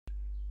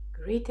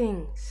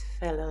Greetings,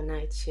 fellow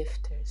night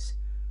shifters,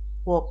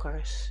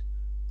 walkers,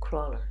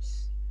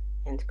 crawlers,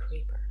 and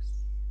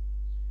creepers.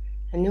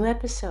 A new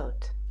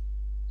episode.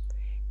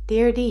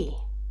 Dear Dee,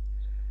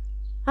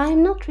 I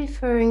am not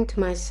referring to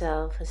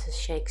myself as a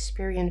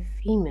Shakespearean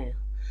female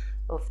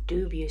of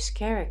dubious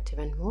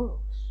character and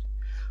morals,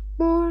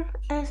 more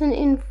as an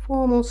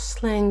informal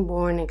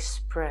slang-born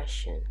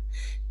expression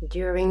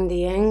during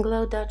the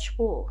Anglo-Dutch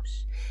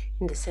Wars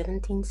in the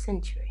 17th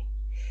century,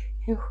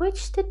 in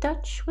which the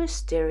Dutch were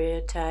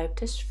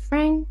stereotyped as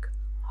frank,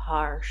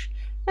 harsh,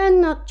 and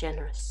not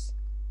generous.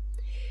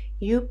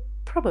 You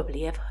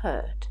probably have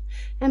heard,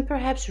 and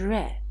perhaps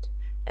read,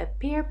 a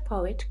peer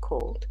poet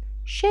called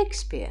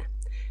Shakespeare,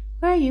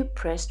 where you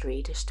pressed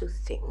readers to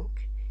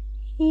think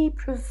he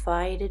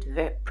provided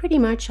pretty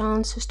much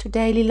answers to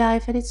daily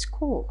life at its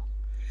core.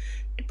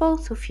 The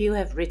both of you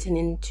have written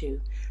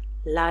into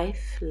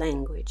life,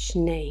 language,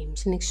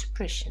 names, and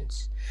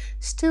expressions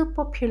still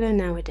popular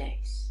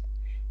nowadays.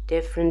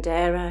 Different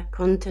era,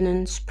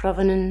 continents,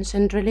 provenance,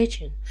 and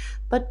religion,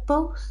 but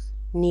both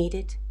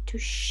needed to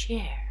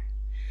share.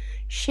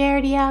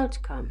 Share the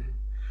outcome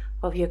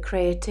of your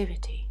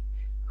creativity,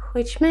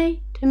 which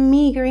made a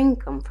meager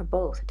income for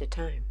both at the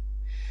time.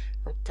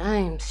 But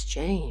times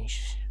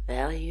change,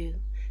 value,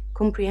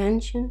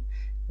 comprehension,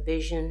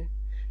 vision,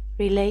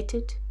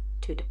 related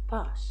to the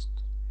past.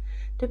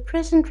 The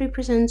present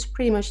represents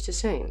pretty much the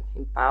same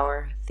in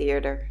power,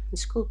 theater, and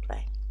school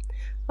play.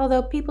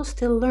 Although people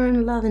still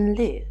learn, love, and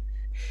live,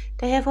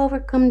 they have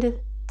overcome the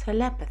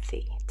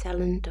telepathy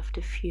talent of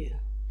the few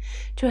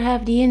to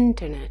have the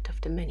internet of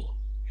the many.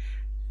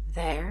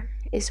 There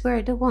is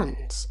where the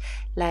ones,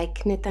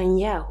 like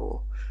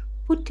Netanyahu,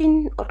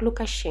 Putin, or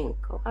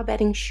Lukashenko, are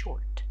betting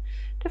short.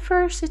 The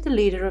first is the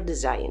leader of the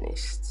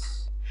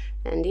Zionists,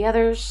 and the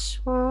others,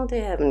 well, they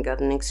haven't got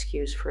an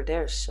excuse for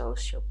their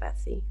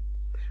sociopathy.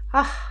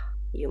 Ah,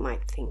 you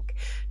might think,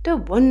 the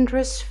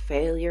wondrous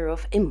failure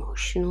of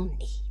emotional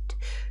need.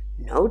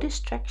 No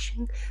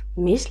distraction,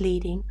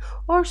 misleading,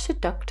 or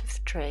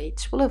seductive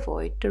traits will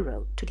avoid the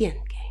road to the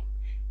endgame.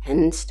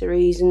 Hence the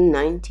reason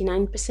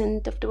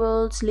 99% of the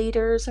world's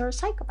leaders are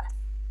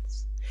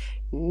psychopaths.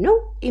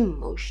 No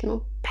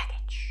emotional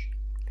baggage.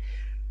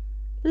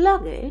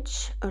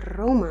 Luggage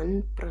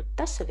Roman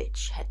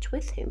Protasevich had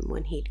with him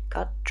when he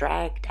got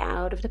dragged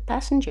out of the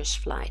passenger's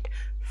flight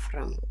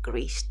from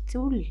Greece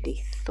to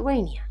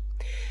Lithuania.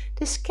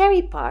 The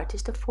scary part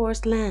is the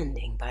forced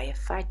landing by a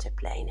fighter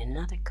plane in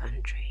another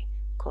country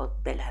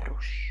called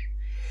Belarus.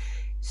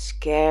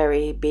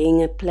 Scary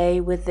being a play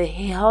with the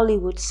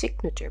Hollywood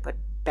signature but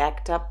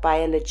backed up by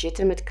a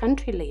legitimate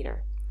country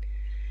leader.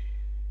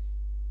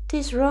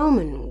 This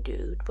Roman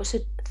dude was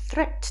a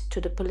threat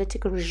to the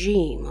political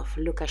regime of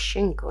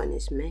Lukashenko and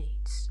his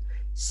mates.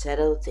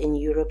 Settled in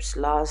Europe's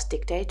last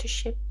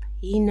dictatorship,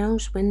 he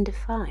knows when to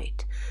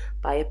fight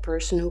by a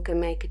person who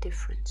can make a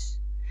difference.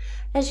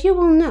 As you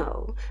will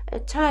know, a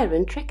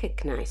tyrant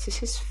recognizes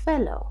his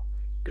fellow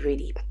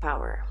greedy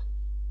power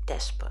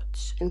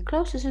despots and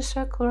closes a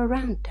circle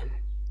around them.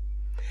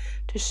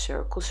 The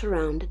circle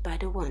surrounded by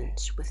the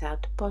ones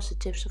without the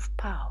positives of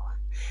power,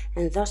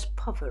 and thus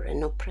poor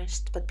and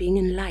oppressed, but being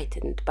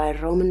enlightened by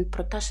Roman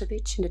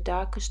Protasevich in the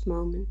darkest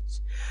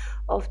moments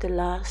of the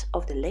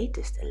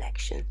latest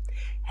election.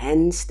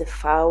 Hence the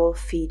foul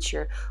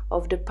feature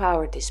of the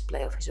power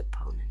display of his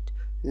opponent,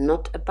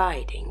 not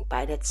abiding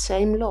by that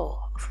same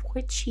law of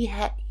which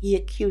he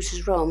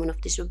accuses Roman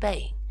of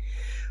disobeying.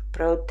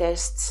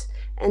 Protests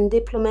and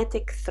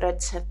diplomatic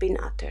threats have been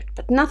uttered,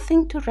 but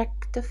nothing to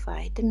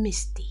rectify the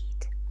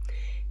misdeed.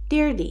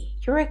 Dear Dee,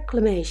 your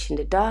acclamation,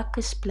 the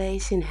darkest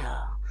place in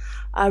hell,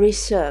 are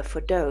reserved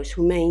for those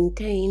who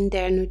maintain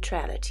their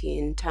neutrality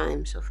in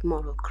times of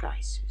moral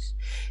crisis.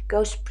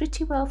 Goes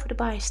pretty well for the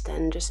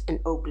bystanders and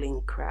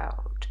ogling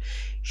crowd.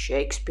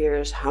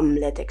 Shakespeare's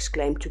Hamlet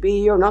exclaimed, "To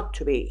be or not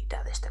to be,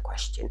 that is the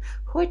question,"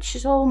 which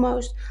is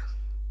almost,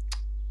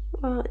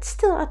 well, it's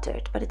still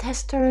uttered, but it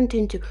has turned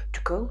into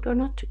to code or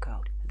not to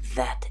code.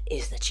 That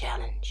is the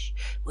challenge.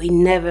 We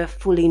never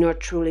fully nor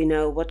truly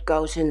know what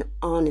goes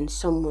on in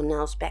someone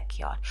else's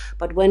backyard,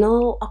 but when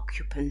all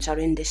occupants are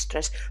in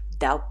distress,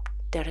 doubt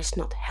there is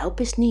not,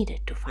 help is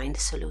needed to find a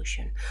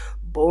solution.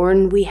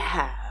 Born we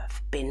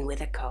have been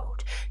with a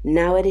code.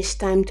 Now it is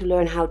time to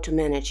learn how to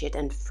manage it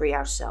and free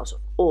ourselves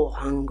of all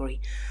hungry,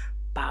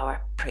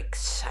 power prick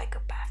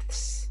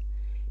psychopaths.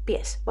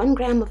 P.S. 1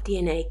 gram of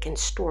DNA can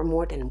store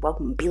more than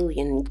 1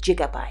 billion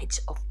gigabytes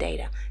of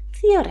data.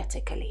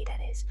 Theoretically, that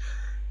is.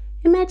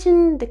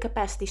 Imagine the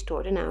capacity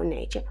stored in our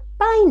nature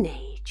by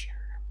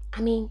nature.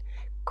 I mean,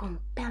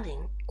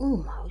 compelling,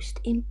 almost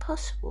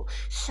impossible.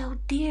 So,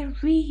 dear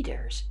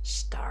readers,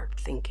 start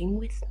thinking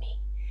with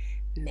me.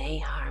 May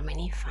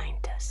harmony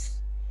find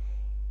us.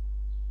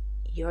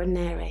 Your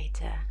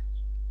narrator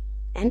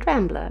and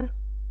rambler,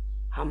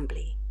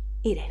 humbly,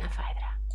 Irena Vaidra.